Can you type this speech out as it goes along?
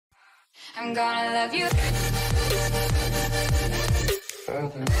I'm gonna love you.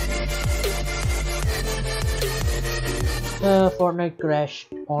 Fortnite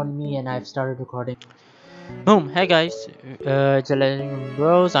crashed on me and I've started recording. Boom! Hey guys, it's a Legend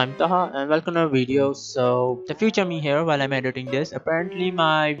Bros. I'm Taha and welcome to our video. So the future me here while I'm editing this. Apparently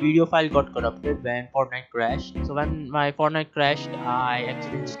my video file got corrupted when Fortnite crashed. So when my Fortnite crashed, I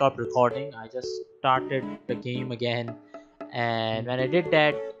actually stopped recording. I just started the game again, and when I did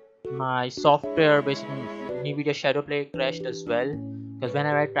that, my software, basically NVIDIA Shadowplay, crashed as well. Because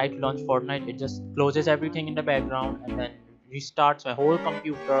whenever I try to launch Fortnite, it just closes everything in the background and then restarts my whole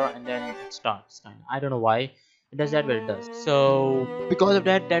computer and then it starts. Kind of, I don't know why it does that, but it does. So because of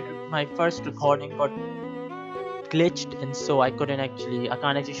that, my first recording got glitched, and so I can't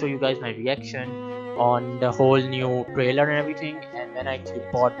actually show you guys my reaction on the whole new trailer and everything. And when I actually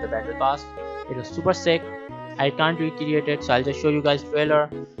bought the battle pass, it was super sick. I can't recreate it, so I'll just show you guys trailer.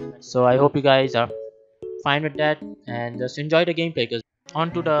 So I hope you guys are fine with that and just enjoy the gameplay. Because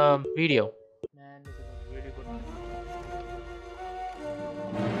on to the video. Man, this is a really good one.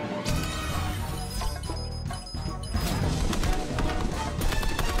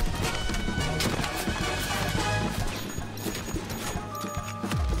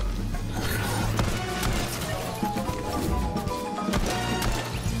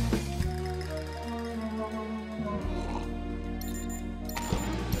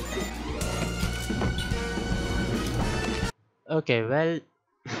 Okay, well,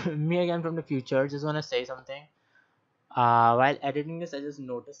 me again from the future. Just wanna say something. While editing this, I just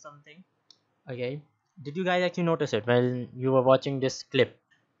noticed something. Okay, did you guys actually notice it when you were watching this clip?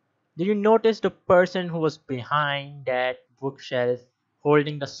 Did you notice the person who was behind that bookshelf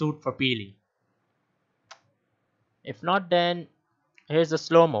holding the suit for peeling? If not, then here's the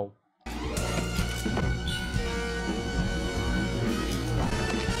slow mo.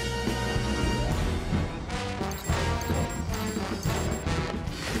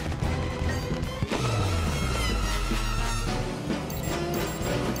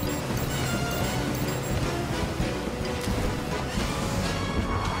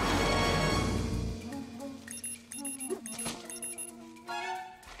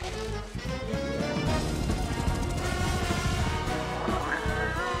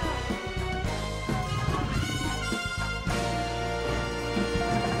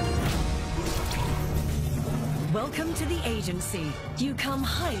 Welcome to the agency. You come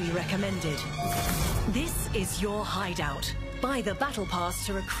highly recommended. This is your hideout. Buy the battle pass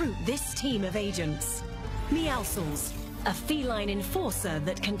to recruit this team of agents. Meowscles, a feline enforcer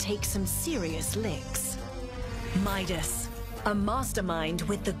that can take some serious licks. Midas, a mastermind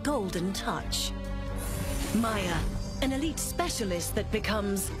with the golden touch. Maya, an elite specialist that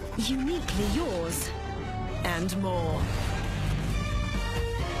becomes uniquely yours. And more.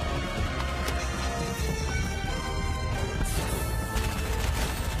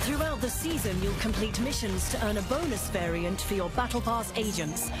 Throughout the season, you'll complete missions to earn a bonus variant for your Battle Pass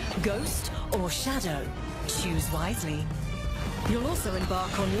agents, Ghost or Shadow. Choose wisely. You'll also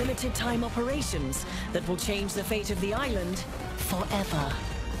embark on limited time operations that will change the fate of the island forever.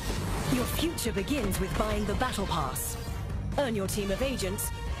 Your future begins with buying the Battle Pass. Earn your team of agents,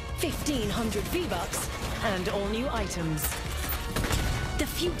 1,500 V-Bucks, and all new items. The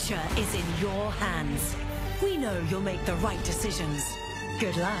future is in your hands. We know you'll make the right decisions.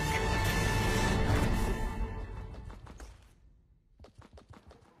 Good luck.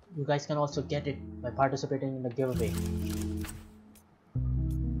 You guys can also get it by participating in the giveaway.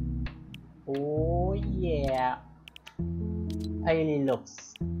 Oh yeah, really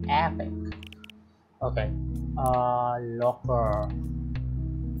looks epic. Okay, locker.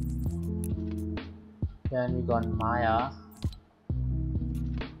 Then we got Maya.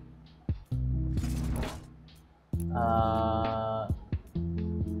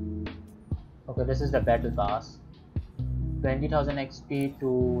 Okay, this is the battle pass. 20,000 XP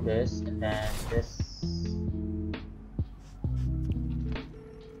to this, and then this.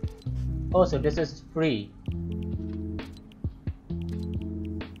 Oh, so this is free.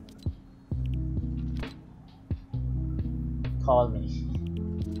 Call me.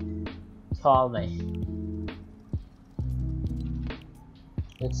 Call me.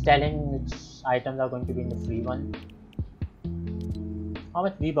 It's telling which items are going to be in the free one. How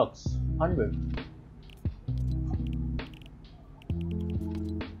much V-Bucks? 100.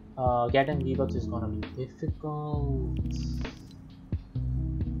 Getting V-Bucks is gonna be difficult.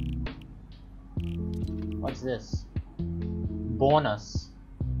 What's this? Bonus.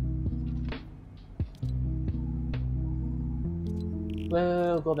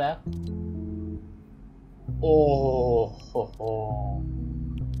 Wait, go back. Oh, ho, ho.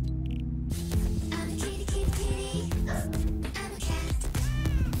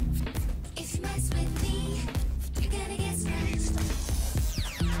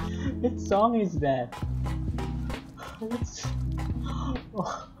 Which song is that?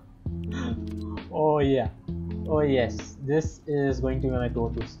 Oh yeah. Oh yes. This is going to be my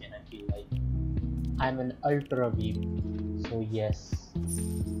go-to skin, I feel like. I'm an ultra weeb. So yes.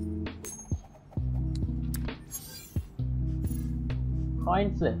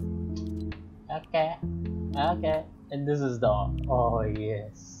 Coin flip. Okay. Okay. And this is the... Oh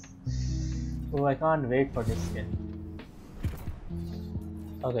yes. Oh, I can't wait for this skin.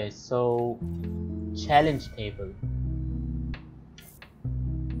 Okay, so... Challenge table.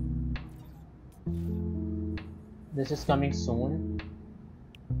 This is coming soon.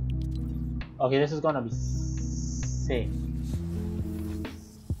 Okay, this is gonna be sick.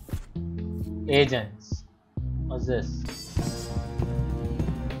 Agents. What's this?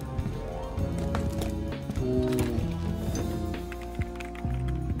 Ooh.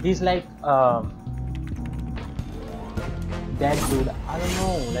 He's like that dude. I don't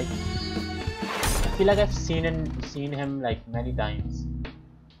know. Like I feel like I've seen him like many times.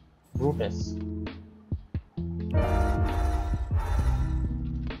 Brutus.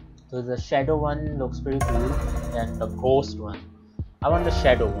 So the shadow one looks pretty cool, and the ghost one. I want the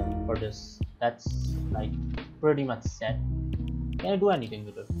shadow one for this. That's like pretty much set. Can I do anything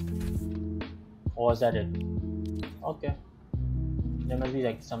with it? Or is that it? Okay. There must be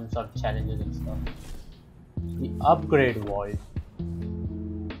like some sort of challenges and stuff. The upgrade vault.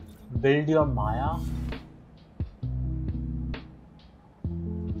 Build your Maya.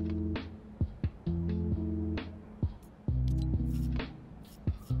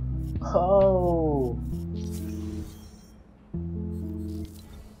 Oh.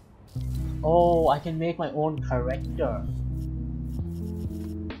 Oh, I can make my own character.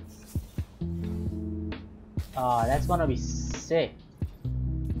 Ah, that's gonna be sick.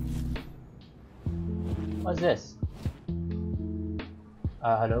 What's this?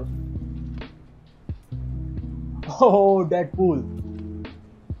 Hello? Oh, DeadPool.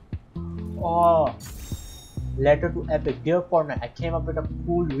 Oh, letter to Epic. Dear Fortnite, I came up with a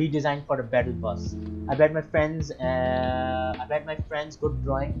cool redesign for the battle bus. I bet my friends good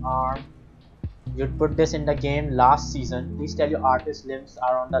drawing arm. You'd put this in the game last season. Please tell your artist limbs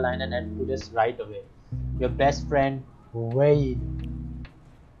are on the line and add to this right away. Your best friend, Wade.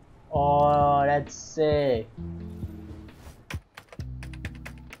 Oh, that's sick.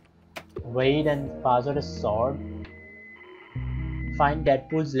 Wade and Fazor is sword. Find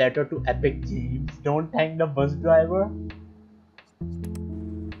DeadPool's letter to Epic Games. Don't thank the bus driver.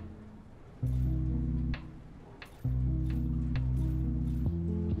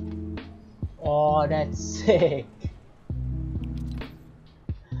 Oh, that's sick.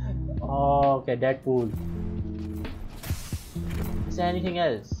 Oh, okay, DeadPool. Is there anything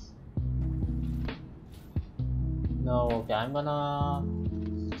else? No, okay, I'm gonna...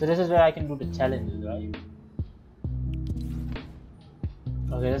 So this is where I can do the challenges, right?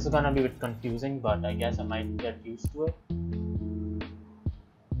 Okay, this is gonna be a bit confusing, but I guess I might get used to it.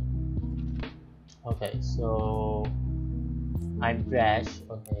 Okay, so... I'm Crash,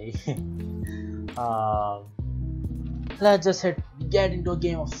 okay. Let's just get into a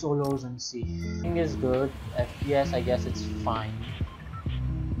game of solos and see. Thing is good. FPS, I guess it's fine.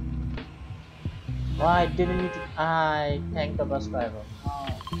 Oh, I didn't need to. I thanked the bus driver. Oh,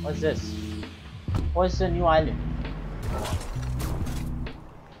 what's this? What's the new island?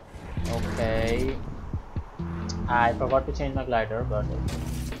 Okay. I forgot to change my glider, but.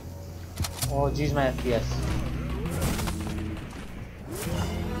 Oh, geez, my FPS.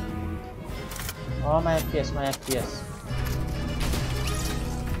 Oh, my FPS, my FPS.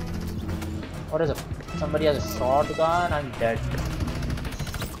 What is it? Somebody has a shotgun, I'm dead.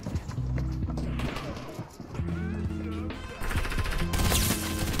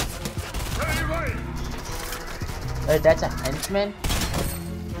 Wait, that's a henchman?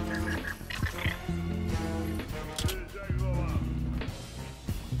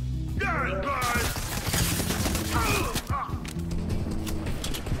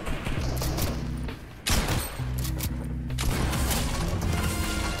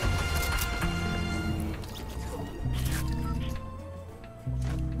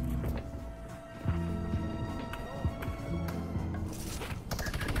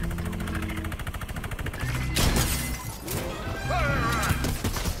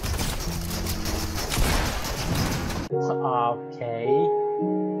 Okay.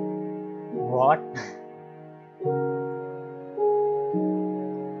 What?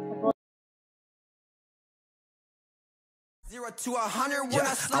 to 100 when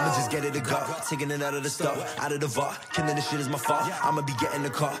I slow. I'ma just get it to go, taking it out of the stove, out of the vault. Killing this shit is my fault. I'ma be getting the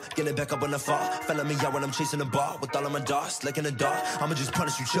car, getting back up on the fall. Felling me out when I'm chasing the ball with all of my dogs, licking the dog. I'ma just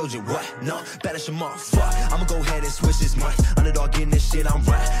punish you children, what? No, banish them all, fuck. I'ma go ahead and switch this month. Underdog getting this shit, I'm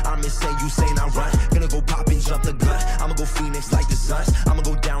right. I'm insane, you saying I run. Gonna go pop and jump the gun. I'ma go Phoenix like the Suns. I'ma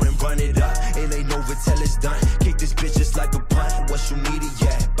go down and run it up. It ain't over till it's done. Kick this bitch just like a